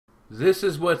This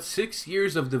is what 6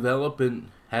 years of development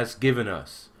has given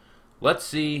us. Let's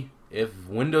see if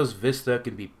Windows Vista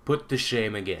can be put to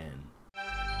shame again.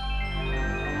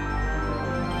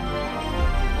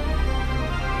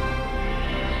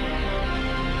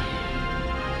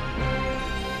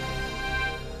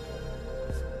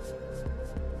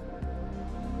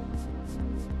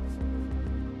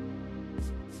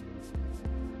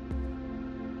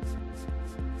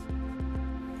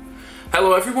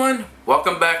 Hello everyone,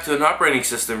 welcome back to an operating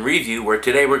system review where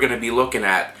today we're going to be looking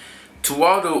at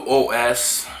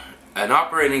ToaruOS, an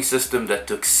operating system that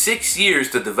took 6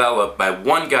 years to develop by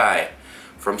one guy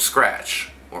from scratch,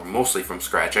 or mostly from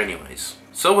scratch anyways.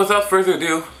 So without further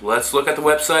ado, let's look at the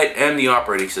website and the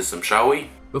operating system, shall we?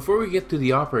 Before we get to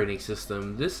the operating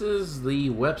system, this is the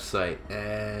website,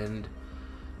 and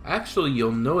actually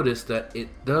you'll notice that it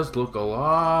does look a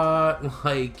lot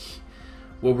like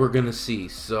what we're gonna see,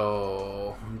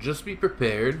 so just be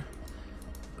prepared.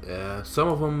 Some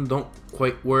of them don't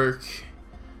quite work.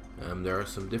 There are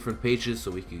some different pages,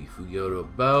 so if we go to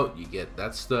about, you get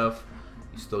that stuff.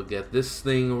 You still get this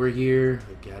thing over here,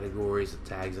 the categories, the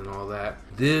tags, and all that.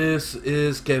 This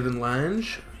is Kevin Lange.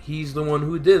 He's the one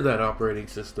who did that operating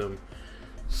system.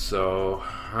 So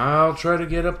I'll try to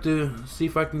get up to see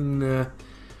if I can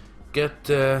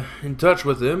get in touch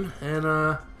with him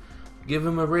and give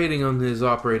him a rating on his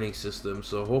operating system.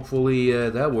 So hopefully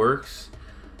that works.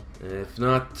 If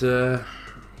not,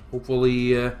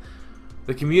 hopefully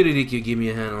the community could give me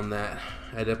a hand on that.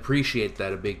 I'd appreciate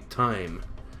that a big time.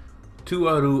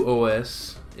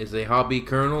 ToaruOS is a hobby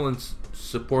kernel and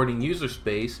supporting user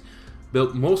space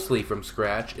built mostly from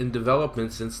scratch in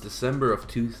development since December of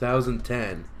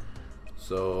 2010.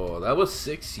 So that was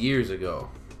 6 years ago.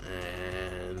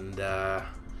 And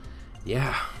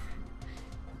yeah.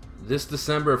 This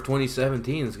December of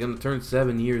 2017 is going to turn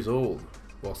 7 years old.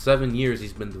 Well, 7 years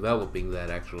he's been developing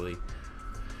that, actually.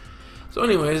 So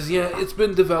anyways, yeah, it's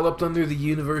been developed under the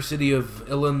University of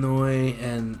Illinois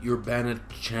and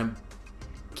Urbana-Champaign?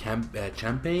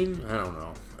 I don't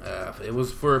know. It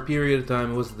was for a period of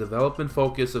time. It was the development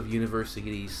focus of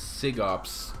university's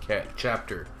SIGOPS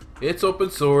chapter. It's open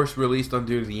source, released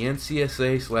under the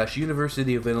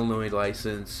NCSA/University of Illinois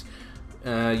license.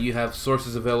 You have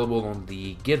sources available on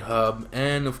the GitHub,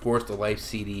 and of course the live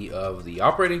CD of the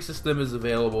operating system is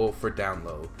available for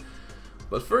download.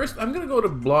 But first, I'm going to go to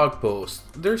blog posts.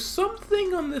 There's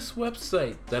something on this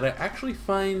website that I actually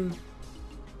find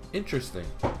interesting.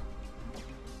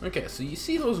 Okay, so you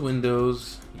see those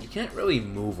windows, you can't really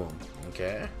move them,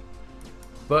 okay?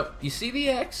 But you see the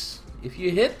X? If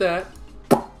you hit that,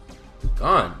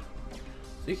 gone.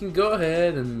 So you can go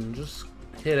ahead and just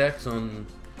hit X on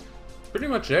pretty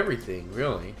much everything,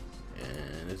 really.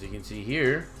 And as you can see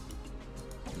here,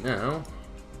 now,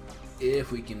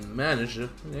 if we can manage it,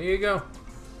 there you go.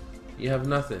 You have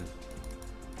nothing.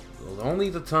 So only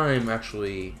the time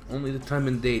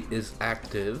and date is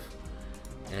active.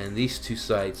 And these two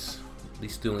sites,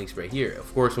 these two links right here.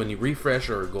 Of course, when you refresh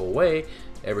or go away,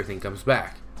 everything comes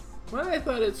back. Well, I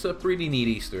thought it's a pretty neat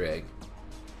Easter egg.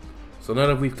 So now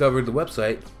that we've covered the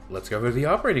website, let's cover the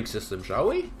operating system, shall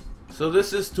we? So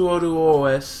this is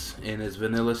ToaruOS in its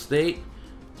vanilla state,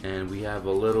 and we have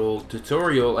a little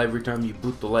tutorial every time you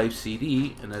boot the live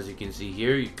CD, and as you can see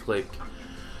here, you click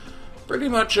pretty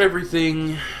much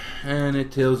everything and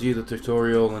it tells you the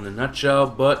tutorial in a nutshell,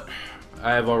 but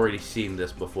I have already seen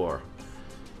this before.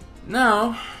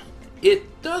 Now,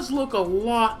 it does look a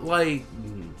lot like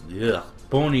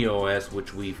PonyOS,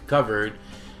 which we've covered,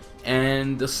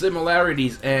 and the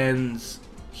similarities ends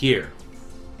here.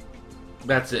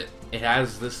 That's it. It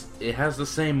has the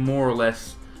same more or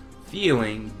less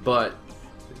feeling, but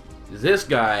this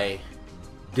guy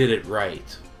did it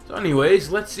right. So anyways,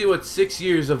 let's see what 6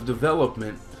 years of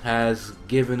development has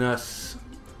given us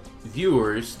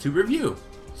viewers to review.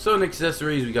 So in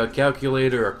accessories, we got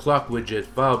calculator, a clock widget,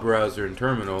 file browser, and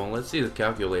terminal. Let's see the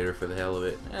calculator for the hell of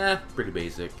it. Pretty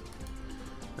basic.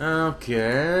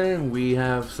 Okay, we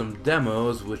have some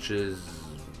demos, which is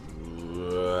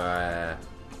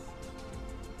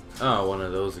oh, one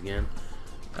of those again.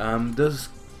 Does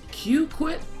Q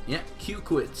quit? Yeah, Q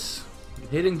quits.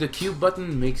 Hitting the Q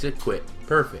button makes it quit.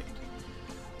 Perfect.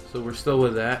 So we're still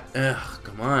with that. Ugh,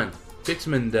 come on.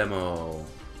 Pixman demo.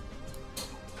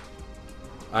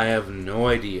 I have no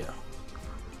idea.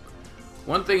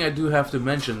 One thing I do have to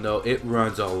mention though, it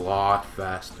runs a lot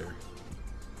faster.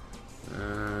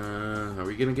 Are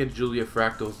we gonna get Julia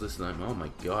Fractals this time? Oh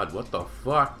my god, what the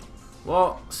fuck?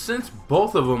 Well, since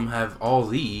both of them have all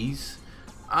these,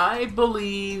 I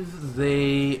believe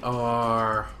they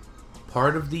are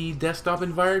part of the desktop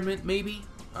environment, maybe?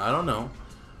 I don't know.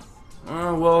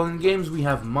 Well, in games we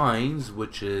have mines,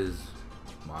 which is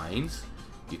mines.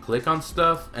 You click on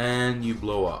stuff and you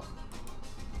blow up.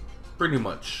 Pretty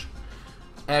much.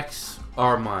 X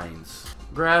are mines.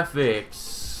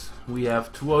 Graphics. We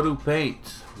have ToaruOS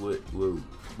Paint.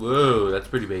 Whoa, that's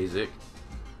pretty basic.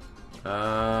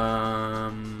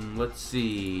 Let's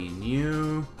see.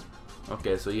 New.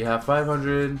 Okay, so you have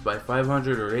 500 by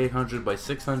 500 or 800 by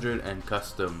 600 and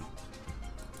custom.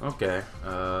 Okay.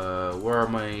 Where are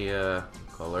my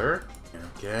color?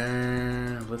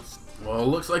 Okay. Well, it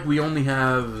looks like we only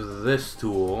have this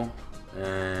tool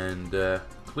and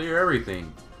clear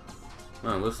everything.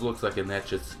 Oh, this looks like an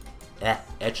etch and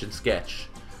sketch.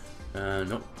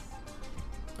 Nope.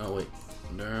 Oh wait.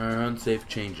 Unsafe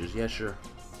changes. Yeah, sure.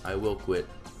 I will quit.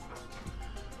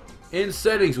 In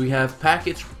settings, we have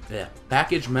package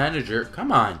manager.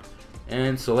 Come on,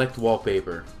 and select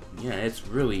wallpaper. Yeah, it's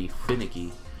really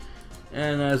finicky.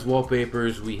 And as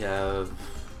wallpapers, we have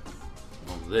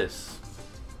this.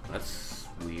 That's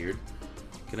weird.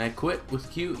 Can I quit with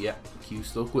Q? Yeah, Q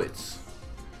still quits.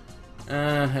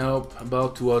 Help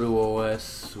about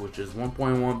ToaruOS, which is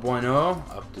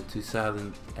 1.1.0 up to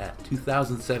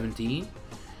 2017,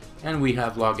 and we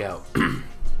have log out.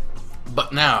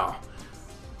 But now,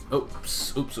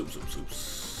 oops.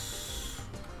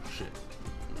 Shit,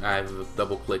 I've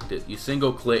double clicked it. You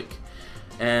single click,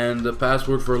 and the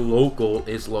password for local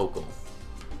is local.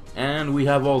 And we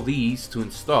have all these to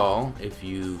install if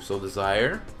you so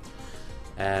desire.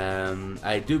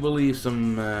 I do believe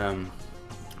some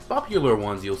popular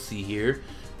ones you'll see here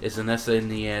is an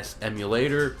SNES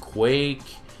emulator,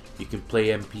 Quake. You can play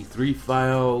MP3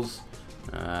 files.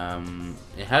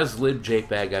 It has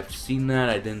libjpeg. I've seen that.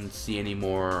 I didn't see any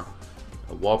more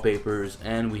wallpapers.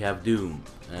 And we have Doom.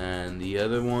 And the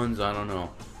other ones, I don't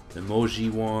know. The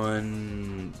emoji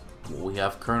one. We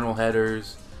have kernel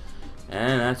headers.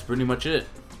 And that's pretty much it.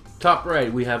 Top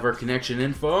right, we have our connection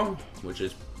info, which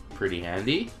is pretty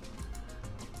handy.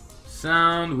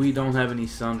 Sound, we don't have any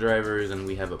sound drivers, and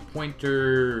we have a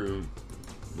pointer.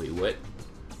 Wait, what?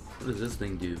 What does this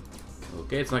thing do?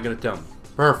 Okay, it's not gonna tell me.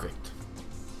 Perfect.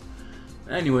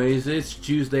 Anyways, it's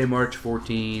Tuesday, March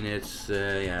 14. It's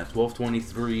yeah,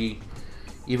 12:23.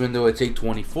 Even though it's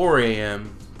 8:24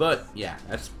 a.m. But yeah,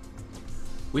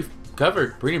 we've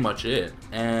covered pretty much it.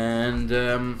 And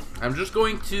I'm just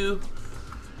going to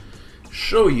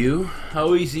show you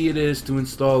how easy it is to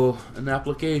install an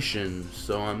application.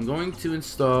 So I'm going to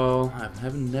install. I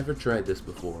haven't never tried this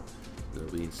before. It'll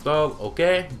be installed.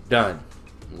 Okay, done.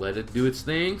 Let it do its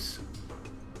things.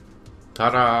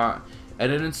 Ta-da! And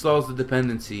it installs the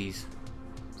dependencies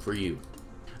for you.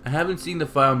 I haven't seen the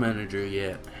file manager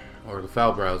yet, or the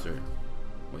file browser.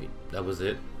 Wait, that was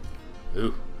it?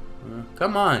 Ooh.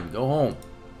 Come on, go home.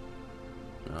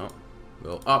 No,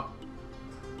 go up.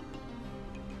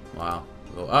 Wow,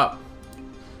 go up.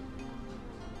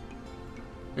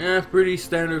 Yeah, pretty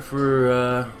standard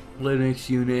for Linux,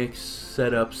 Unix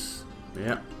setups.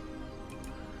 Yeah.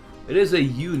 It is a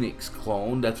Unix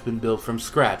clone that's been built from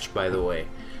scratch, by the way.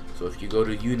 So if you go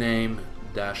to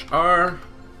uname-r,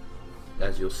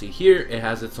 as you'll see here, it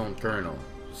has its own kernel.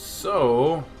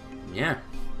 So, yeah.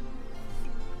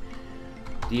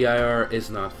 dir is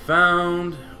not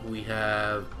found. We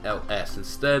have ls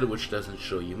instead, which doesn't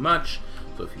show you much.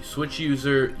 So if you switch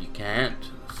user, you can't.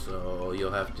 So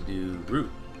you'll have to do root.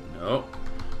 No.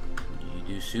 You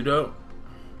do sudo.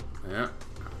 Yeah.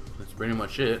 That's pretty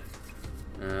much it.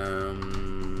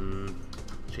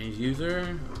 Change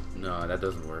user. No, that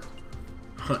doesn't work.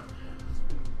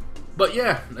 But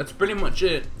yeah, that's pretty much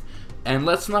it. And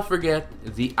let's not forget,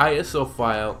 the ISO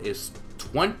file is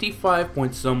 25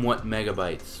 point somewhat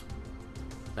megabytes.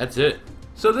 That's it.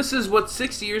 So this is what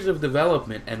 6 years of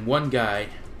development and one guy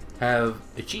have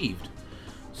achieved.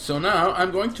 So now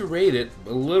I'm going to rate it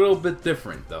a little bit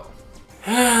different though.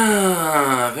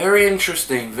 Very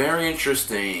interesting, very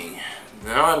interesting.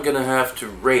 Now I'm gonna have to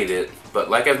rate it, but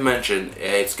like I've mentioned,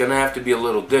 it's gonna have to be a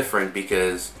little different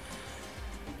because,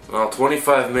 well,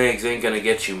 25 megs ain't gonna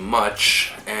get you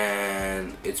much,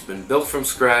 and it's been built from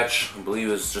scratch. I believe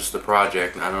it's just a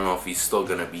project. I don't know if he's still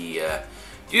gonna be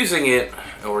using it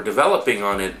or developing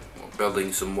on it, or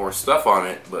building some more stuff on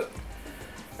it, but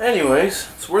anyways,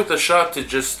 it's worth a shot to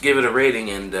just give it a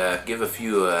rating and give a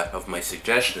few of my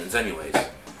suggestions anyways.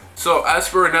 So as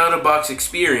for an out-of-box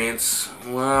experience,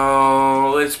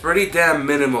 well, it's pretty damn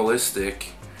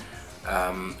minimalistic.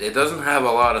 It doesn't have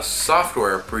a lot of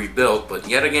software pre-built, but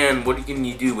yet again, what can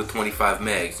you do with 25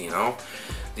 megs, you know?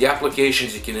 The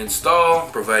applications you can install,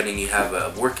 providing you have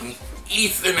a working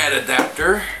Ethernet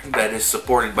adapter that is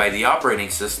supported by the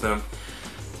operating system,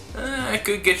 it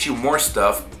could get you more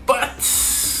stuff, but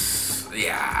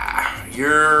yeah,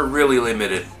 you're really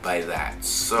limited by that.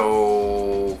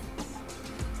 So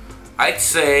I'd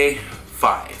say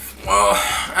 5. Well,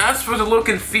 as for the look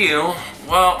and feel,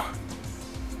 well,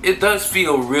 it does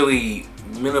feel really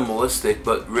minimalistic,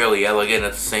 but really elegant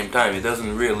at the same time. It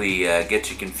doesn't really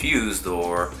get you confused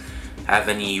or have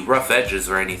any rough edges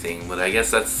or anything, but I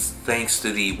guess that's thanks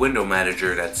to the window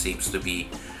manager that seems to be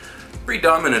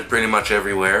predominant pretty much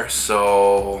everywhere,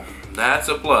 so that's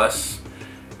a plus.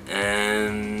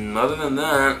 And other than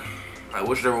that, I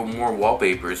wish there were more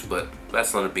wallpapers, but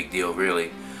that's not a big deal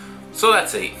really. So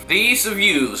that's 8. The ease of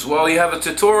use, well, you have a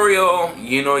tutorial,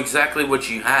 you know exactly what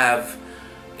you have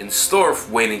in store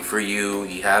waiting for you.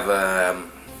 You have a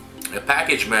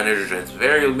package manager that's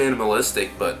very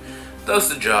minimalistic but does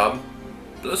the job.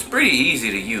 It's pretty easy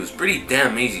to use, pretty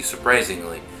damn easy,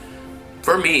 surprisingly.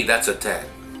 For me, that's a 10.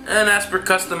 And as for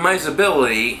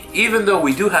customizability, even though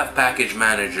we do have package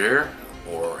manager,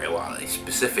 or well, a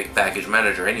specific package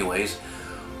manager anyways,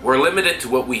 we're limited to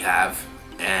what we have.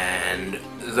 And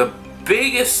the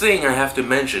biggest thing I have to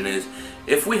mention is,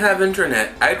 if we have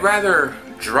internet, I'd rather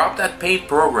drop that paid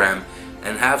program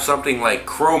and have something like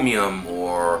Chromium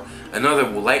or another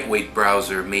lightweight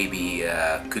browser maybe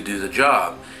could do the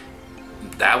job.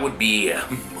 That would be a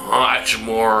much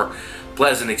more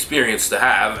pleasant experience to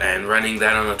have, and running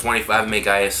that on a 25 meg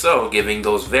ISO, giving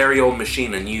those very old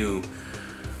machine a new,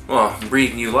 well,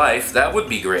 breathe new life, that would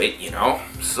be great, you know.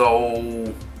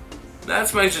 So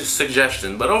that's my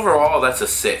suggestion, but overall that's a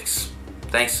 6.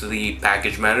 Thanks to the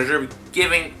package manager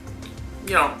giving,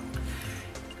 you know,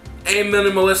 a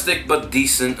minimalistic but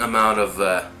decent amount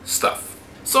of stuff.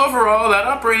 So overall, that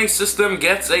operating system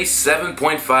gets a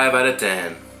 7.5 out of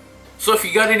 10. So if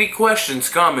you got any questions,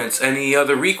 comments, any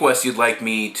other requests you'd like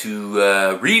me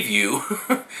to review,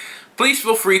 please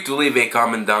feel free to leave a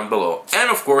comment down below.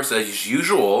 And of course, as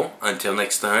usual, until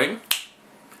next time,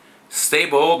 stay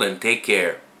bold and take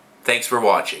care. Thanks for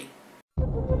watching.